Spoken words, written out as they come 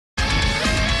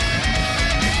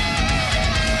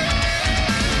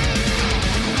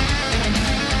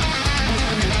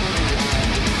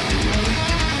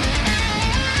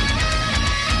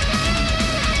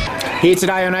Here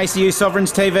today on ACU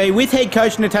Sovereigns TV with Head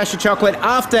Coach Natasha Chokljat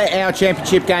after our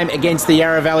championship game against the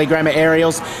Yarra Valley Grammar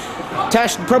Aerials.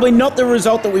 Tash, probably not the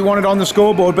result that we wanted on the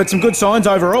scoreboard, but some good signs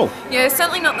overall. Yeah,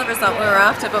 certainly not the result we were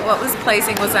after, but what was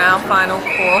pleasing was our final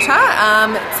quarter.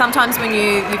 Sometimes when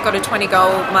you've got a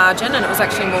 20-goal margin, and it was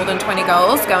actually more than 20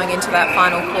 goals going into that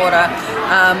final quarter,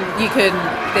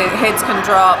 the heads can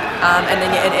drop, and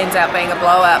then it ends up being a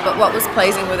blowout. But what was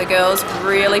pleasing were the girls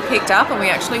really picked up, and we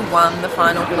actually won the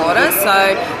final quarter.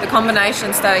 So the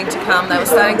combination starting to come, they were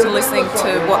starting to listen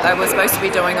to what they were supposed to be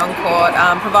doing on court,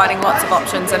 providing lots of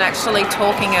options and actually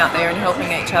talking out there and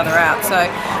helping each other out. So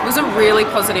it was a really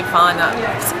positive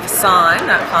sign,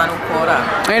 that final quarter.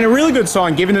 And a really good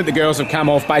sign, given that the girls have come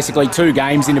off basically 2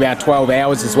 games in about 12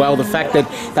 hours as well, the fact that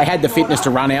they had the fitness to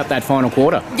run out that final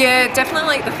quarter. Yeah,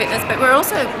 definitely the fitness, but we're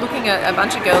also looking at a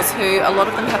bunch of girls who, a lot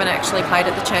of them haven't actually played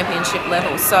at the championship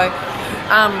level. So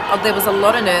there was a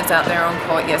lot of nerves out there on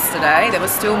court yesterday. There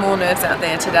was still more nerves out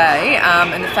there today,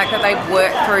 and the fact that they've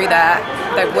worked through that,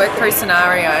 they've worked through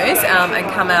scenarios and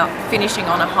come out finishing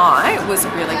on a high was a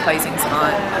really pleasing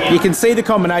sign. You can see the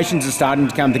combinations are starting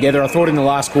to come together. I thought in the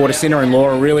last quarter, Sinner and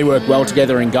Laura really worked well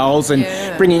together in goals, and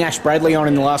bringing Ash Bradley on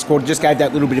in the last quarter just gave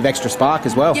that little bit of extra spark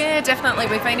as well. Yeah, definitely.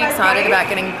 We've been excited about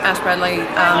getting Ash Bradley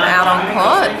out on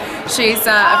court. She's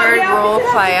a very raw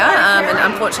player and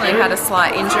unfortunately had a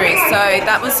slight injury. So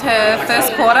that was her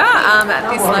first quarter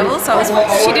at this level. So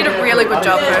she did a really good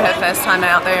job for her first time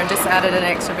out there and just added an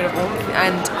extra bit of warmth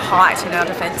and height in our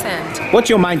defence end. What's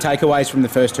your main takeaways from the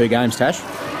first 2 games, Tash?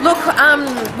 Look,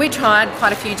 we tried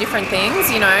quite a few different things,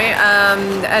 and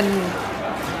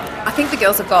I think the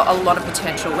girls have got a lot of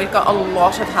potential. We've got a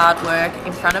lot of hard work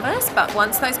in front of us, but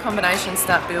once those combinations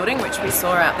start building, which we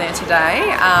saw out there today,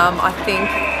 I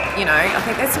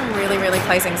think there's some really, really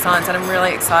pleasing signs, and I'm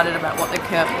really excited about what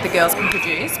the girls can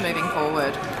produce moving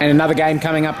forward. And another game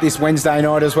coming up this Wednesday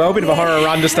night as well. Bit of a horror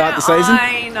run to start the season.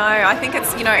 I know. I think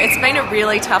it's been a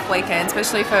really tough weekend,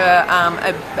 especially for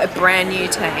a brand new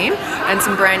team and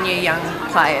some brand new young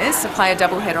players. To play a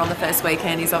doubleheader on the first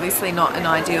weekend is obviously not an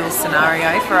ideal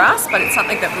scenario for us, but it's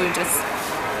something that we'll just,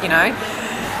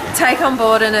 take on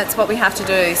board, and it's what we have to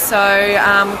do. So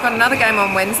we've got another game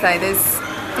on Wednesday.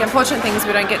 The unfortunate thing is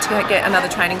we don't get to get another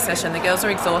training session. The girls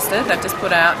are exhausted. They've just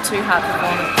put out 2 hard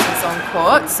performances on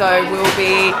court, so we'll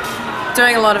be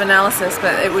doing a lot of analysis,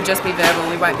 but it would just be verbal.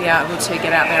 We won't be able to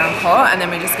get out there on court, and then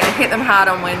we're just going to hit them hard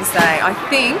on Wednesday. I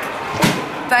think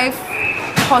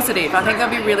they'll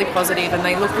be really positive, and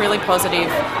they look really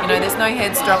positive. There's no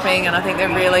heads dropping, and I think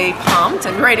they're really pumped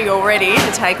and ready already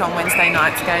to take on Wednesday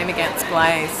night's game against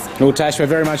Blaze. Well, Tash, we're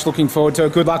very much looking forward to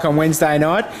it. Good luck on Wednesday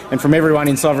night, and from everyone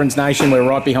in Sovereigns Nation, we're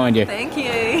right behind you. Thank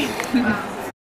you.